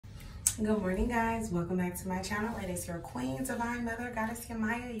Good morning, guys. Welcome back to my channel. It is your Queen, Divine Mother, Goddess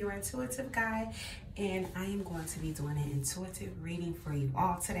Yamaya, your intuitive guide, and I am going to be doing an intuitive reading for you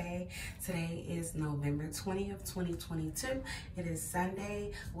all today. Today is November 20th, 2022. It is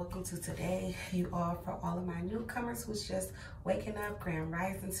Sunday. Welcome to today, you all. For all of my newcomers who's just waking up, grand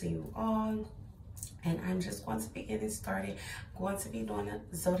rising to you all. And I'm just going to be getting started. I'm going to be doing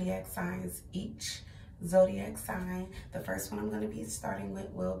the zodiac signs each zodiac sign. The first one I'm going to be starting with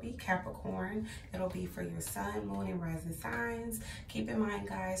will be Capricorn. It'll be for your sun, moon, and rising signs. Keep in mind,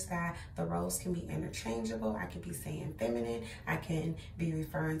 guys, that the roles can be interchangeable. I could be saying feminine. I can be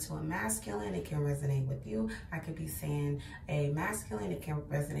referring to a masculine. It can resonate with you. I could be saying a masculine. It can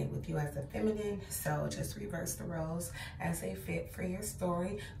resonate with you as a feminine. So just reverse the roles as they fit for your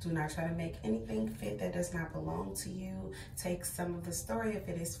story. Do not try to make anything fit that does not belong to you. Take some of the story if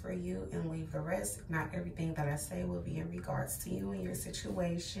it is for you and leave the rest. Not everything that I say will be in regards to you and your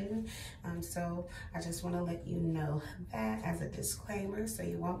situation. So I just want to let you know that as a disclaimer so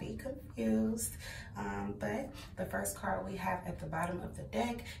you won't be confused. But the first card we have at the bottom of the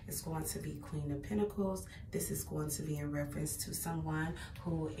deck is going to be Queen of Pentacles. This is going to be in reference to someone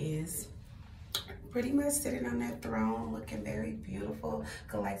who is pretty much sitting on that throne, looking very beautiful.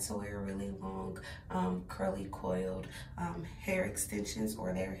 Could like to wear really long, curly coiled hair extensions,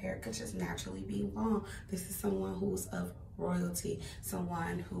 or their hair could just naturally be long. This is someone who's of royalty,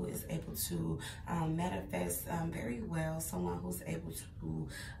 someone who is able to manifest very well, someone who's able to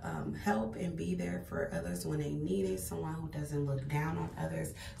help and be there for others when they need it, someone who doesn't look down on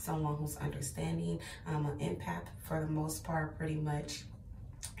others, someone who's understanding, an empath for the most part, pretty much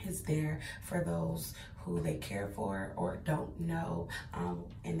is there for those who they care for or don't know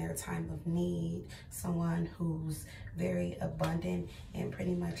in their time of need. Someone who's very abundant in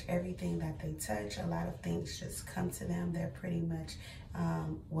pretty much everything that they touch. A lot of things just come to them. They're pretty much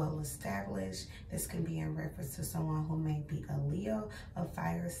well established. This can be in reference to someone who may be a Leo, a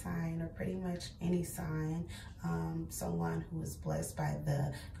fire sign, or pretty much any sign. Someone who is blessed by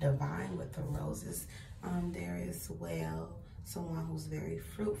the divine with the roses there as well. Someone who's very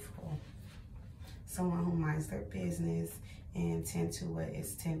fruitful, someone who minds their business and tend to what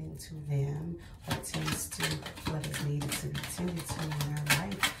is tending to them, or tends to what is needed to be tended to in their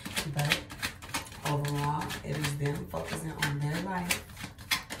life. But overall, it is them focusing on their life.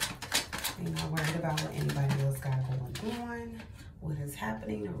 They're not worried about what anybody else got going on, what is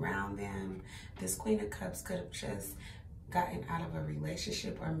happening around them. This Queen of Cups could have just gotten out of a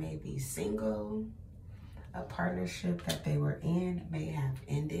relationship or maybe single. A partnership that they were in may have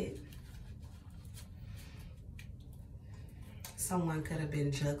ended. Someone could have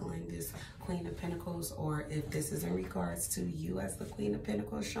been juggling this Queen of Pentacles, or if this is in regards to you as the Queen of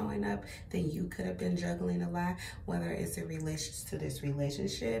Pentacles showing up, then you could have been juggling a lot, whether it's in relations to this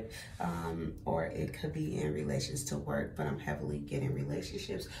relationship, or it could be in relations to work, but I'm heavily getting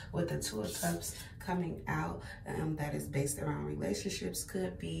relationships with the Two of Cups coming out. That is based around relationships.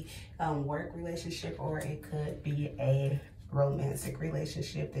 Could be work relationship, or it could be a romantic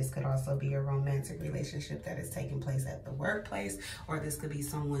relationship. This could also be a romantic relationship that is taking place at the workplace, or this could be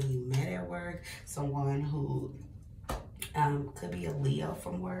someone you met at work, someone who could be a Leo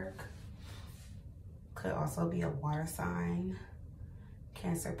from work, could also be a water sign,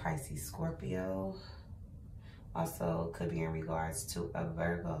 Cancer, Pisces, Scorpio. Also could be in regards to a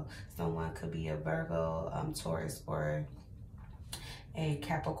Virgo. Someone could be a Virgo, Taurus, or a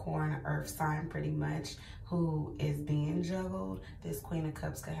Capricorn, earth sign pretty much, who is being juggled. This Queen of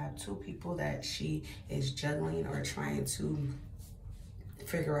Cups could have two people that she is juggling or trying to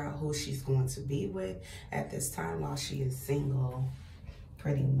figure out who she's going to be with at this time while she is single,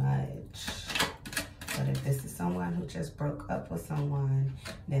 pretty much. But if this is someone who just broke up with someone,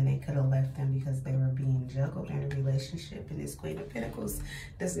 then they could have left them because they were being juggled in a relationship. And this Queen of Pentacles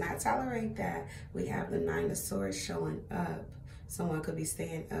does not tolerate that. We have the Nine of Swords showing up. Someone could be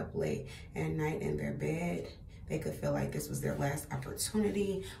staying up late at night in their bed. They could feel like this was their last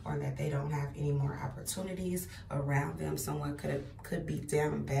opportunity, or that they don't have any more opportunities around them. Someone could be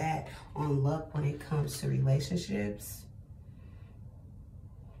down bad on luck when it comes to relationships.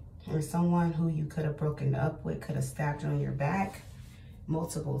 Or someone who you could have broken up with could have stabbed you on your back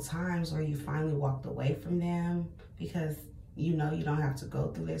multiple times, or you finally walked away from them because you know you don't have to go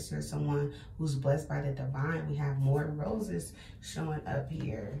through this. You're someone who's blessed by the divine. We have more roses showing up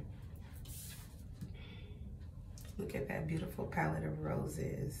here. Look at that beautiful palette of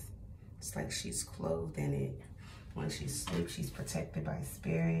roses. It's like she's clothed in it. When she sleeps, she's protected by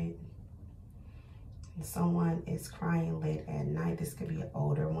spirit. Someone is crying late at night. This could be an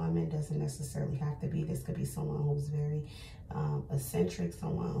older woman. Doesn't necessarily have to be. This could be someone who's very eccentric,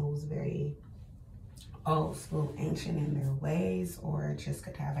 someone who's very old school, ancient in their ways, or just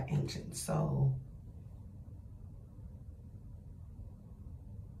could have an ancient soul.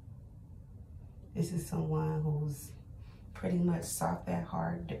 This is someone who's pretty much soft at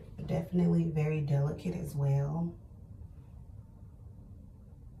heart, definitely very delicate as well.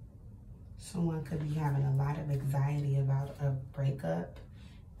 Someone could be having a lot of anxiety about a breakup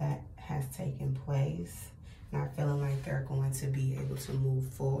that has taken place, not feeling like they're going to be able to move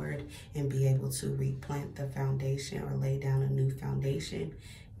forward and be able to replant the foundation or lay down a new foundation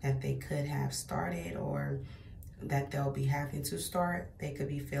that they could have started or that they'll be having to start. They could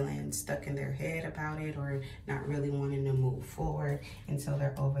be feeling stuck in their head about it or not really wanting to move forward until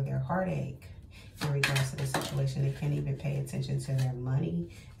they're over their heartache. In regards to the situation, they can't even pay attention to their money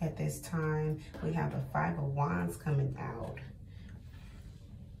at this time. We have a 5 of Wands coming out.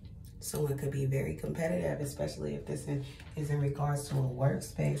 Someone could be very competitive, especially if this is in regards to a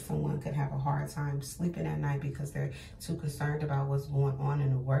workspace. Someone could have a hard time sleeping at night because they're too concerned about what's going on in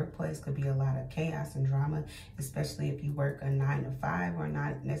the workplace. Could be a lot of chaos and drama, especially if you work a 9 to 5, or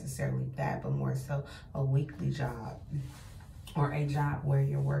not necessarily that, but more so a weekly job, or a job where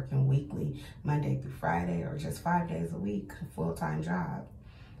you're working weekly, Monday through Friday, or just 5 days a week, full-time job.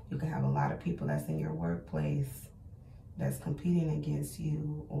 You could have a lot of people that's in your workplace that's competing against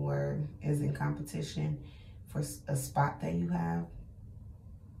you or is in competition for a spot that you have,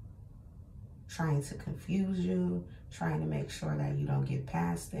 trying to confuse you, trying to make sure that you don't get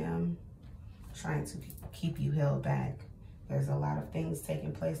past them, trying to keep you held back. There's a lot of things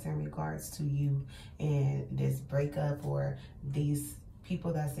taking place in regards to you and this breakup, or these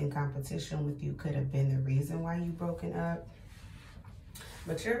people that's in competition with you could have been the reason why you broken up.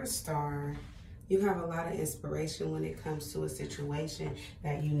 But you're a star. You have a lot of inspiration when it comes to a situation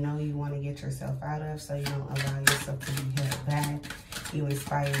that you know you want to get yourself out of, so you don't allow yourself to be held back. You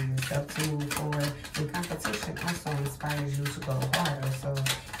inspire yourself to move forward. And competition also inspires you to go harder. So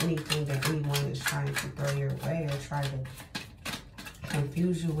anything that anyone is trying to throw your way or try to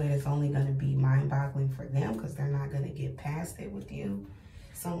confuse you with is only going to be mind-boggling for them, because they're not going to get past it with you.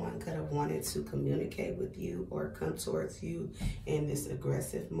 Someone could have wanted to communicate with you or come towards you in this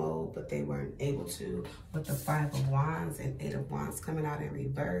aggressive mode, but they weren't able to. With the 5 of Wands and 8 of Wands coming out in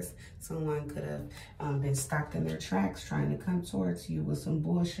reverse, someone could have been stopped in their tracks trying to come towards you with some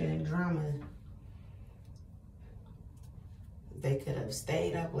bullshit and drama. They could have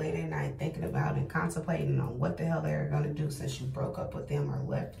stayed up late at night thinking about and contemplating on what the hell they're going to do since you broke up with them or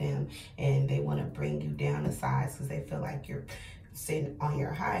left them, and they want to bring you down a size because they feel like you're sitting on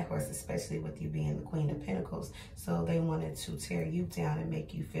your high horse, especially with you being the Queen of Pentacles. So they wanted to tear you down and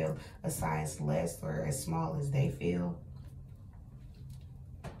make you feel a size less or as small as they feel.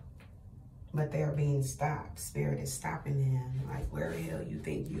 But they're being stopped. Spirit is stopping them. Like, where the hell you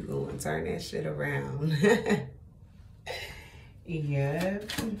think you going to turn that shit around? Yeah.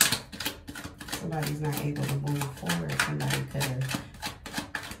 Somebody's not able to move forward. Somebody could have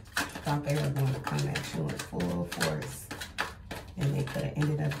thought they were going to come at you in full force, and they could have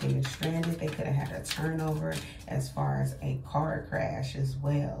ended up getting stranded. They could have had a turnover as far as a car crash as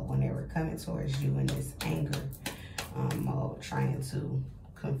well when they were coming towards you in this anger mode, trying to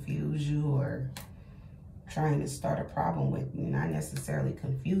confuse you or trying to start a problem with you. Not necessarily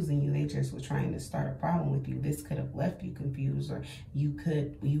confusing you, they just were trying to start a problem with you. This could have left you confused, or you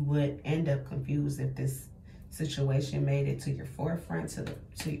would end up confused if this situation made it to your forefront,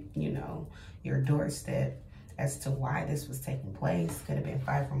 to you know, your doorstep, as to why this was taking place. Could have been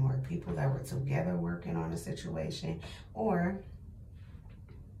 5 or more people that were together working on a situation, or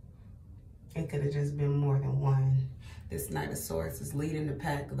it could have just been more than one. This Knight of Swords is leading the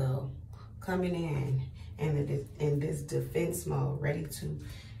pack though, coming in this defense mode, ready to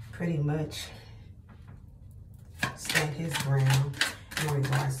pretty much stand his ground in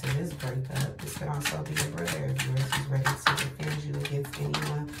regards to this breakup. This could also be a brother of yours who's ready to defend you against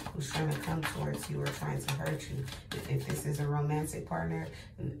anyone who's trying to come towards you or trying to hurt you. If this is a romantic partner,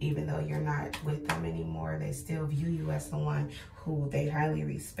 even though you're not with them anymore, they still view you as someone who they highly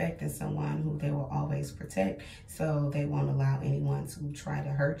respect and someone who they will always protect. So they won't allow anyone to try to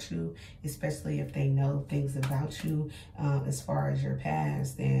hurt you, especially if they know things about you as far as your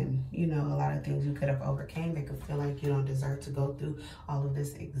past and, you know, a lot of things you could have overcame. They could feel like you don't deserve to go through all of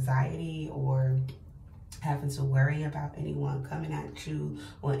this anxiety or having to worry about anyone coming at you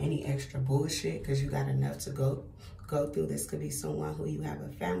or any extra bullshit, because you got enough to go go through. This could be someone who you have a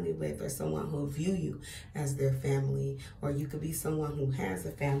family with, or someone who view you as their family, or you could be someone who has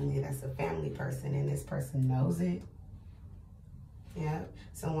a family that's a family person and this person knows it. Yeah,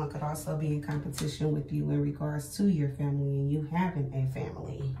 someone could also be in competition with you in regards to your family and you having a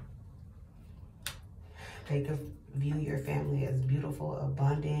family. They could view your family as beautiful,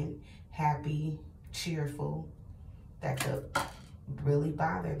 abundant, happy, cheerful. That could really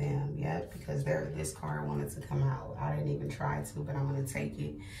bother them, yep, because this card wanted to come out. I didn't even try to, but I'm going to take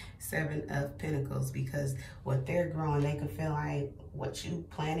it. 7 of Pentacles, because what they're growing, they could feel like what you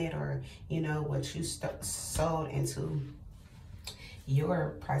planted, or, you know, what you sowed into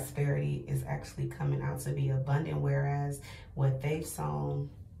your prosperity is actually coming out to be abundant, whereas what they've sown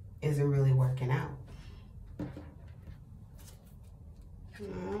isn't really working out.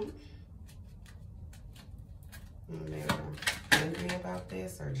 They're angry about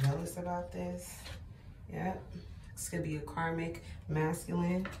this or jealous about this. Yep. This could be a karmic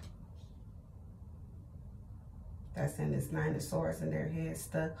masculine that's in this 9 of Swords in their head,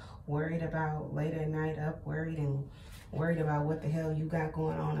 stuck, worried about late at night, up, worried about what the hell you got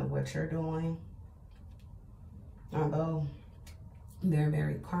going on and what you're doing. Although they're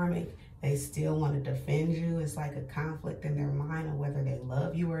very karmic, they still want to defend you. It's like a conflict in their mind of whether they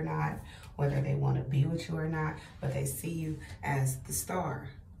love you or not, whether they want to be with you or not, but they see you as the star,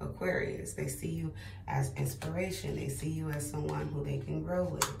 Aquarius. They see you as inspiration. They see you as someone who they can grow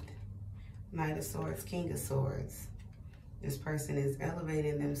with. Knight of Swords, King of Swords. This person is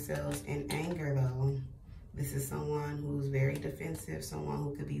elevating themselves in anger, though. This is someone who's very defensive, someone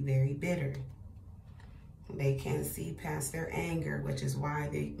who could be very bitter. They can't see past their anger, which is why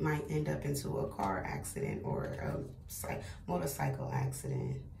they might end up into a car accident or a motorcycle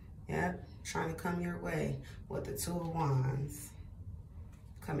accident. Yep, trying to come your way with the 2 of Wands.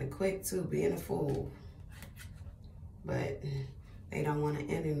 Coming quick too, being a fool. But they don't want an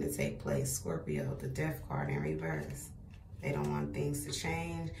ending to take place. Scorpio, the Death card in reverse. They don't want things to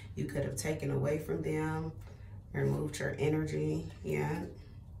change. You could have taken away from them, removed your energy, yeah.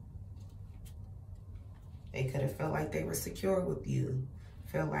 They could have felt like they were secure with you.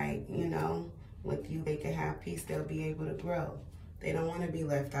 Feel like, you know, with you they can have peace, they'll be able to grow. They don't want to be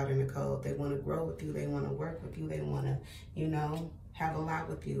left out in the cold. They want to grow with you. They want to work with you. They want to, you know, have a lot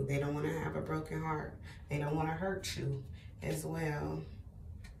with you. They don't want to have a broken heart. They don't want to hurt you as well.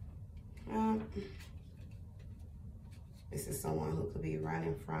 This is someone who could be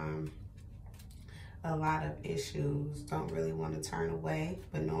running from a lot of issues, don't really want to turn away,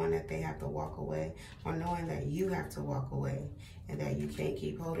 but knowing that they have to walk away, or knowing that you have to walk away and that you can't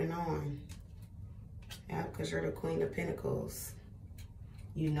keep holding on. Yeah, because you're the Queen of Pentacles.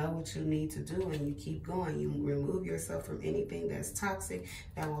 You know what you need to do and you keep going. You remove yourself from anything that's toxic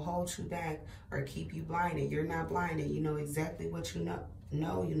that will hold you back or keep you blinded. You're not blinded. You know exactly what you know.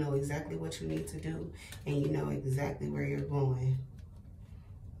 You know exactly what you need to do, and you know exactly where you're going.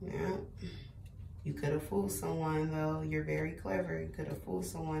 Yeah. You could have fooled someone, though. You're very clever. You could have fooled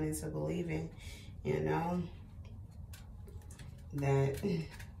someone into believing, you know, that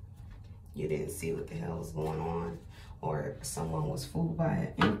you didn't see what the hell was going on. Or someone was fooled by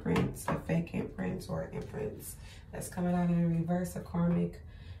an imprint, a fake imprint, or an imprint that's coming out in reverse, a karmic.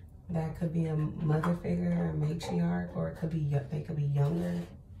 That could be a mother figure, a matriarch, or it could be, they could be younger.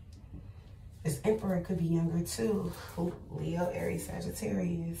 This Emperor could be younger too. Leo, Aries,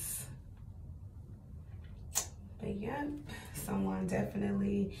 Sagittarius. But yeah, someone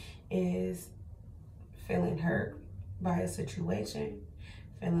definitely is feeling hurt by a situation,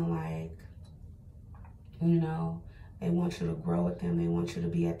 feeling like, you know, they want you to grow with them. They want you to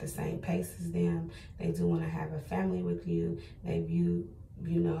be at the same pace as them. They do want to have a family with you. They view,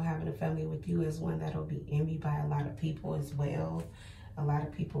 you know, having a family with you as one that'll be envied by a lot of people as well. A lot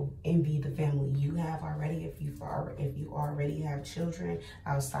of people envy the family you have already. If you already have children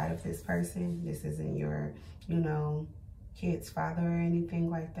outside of this person, this isn't your, you know, kid's father or anything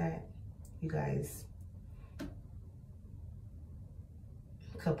like that. You guys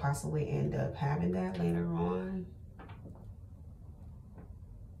could possibly end up having that later on.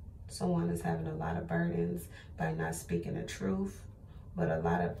 Someone is having a lot of burdens by not speaking the truth, but a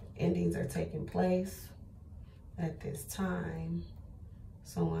lot of endings are taking place at this time.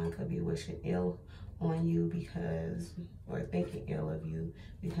 Someone could be wishing ill on you because, or thinking ill of you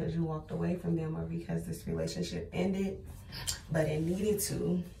because you walked away from them, or because this relationship ended, but it needed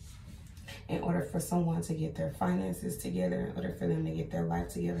to. In order for someone to get their finances together, in order for them to get their life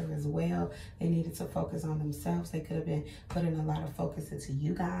together as well, they needed to focus on themselves. They could have been putting a lot of focus into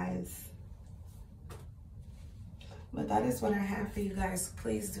you guys. But that is what I have for you guys.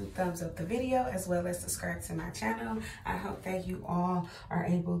 Please do thumbs up the video as well as subscribe to my channel. I hope that you all are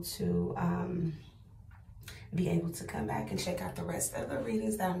able to be able to come back and check out the rest of the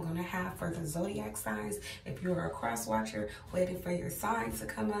readings that I'm going to have for the zodiac signs. If you're a cross watcher waiting for your sign to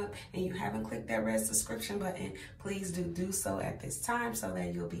come up and you haven't clicked that red subscription button, please do so at this time so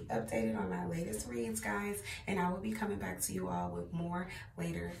that you'll be updated on my latest reads, guys. And I will be coming back to you all with more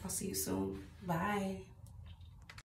later. I'll see you soon. Bye.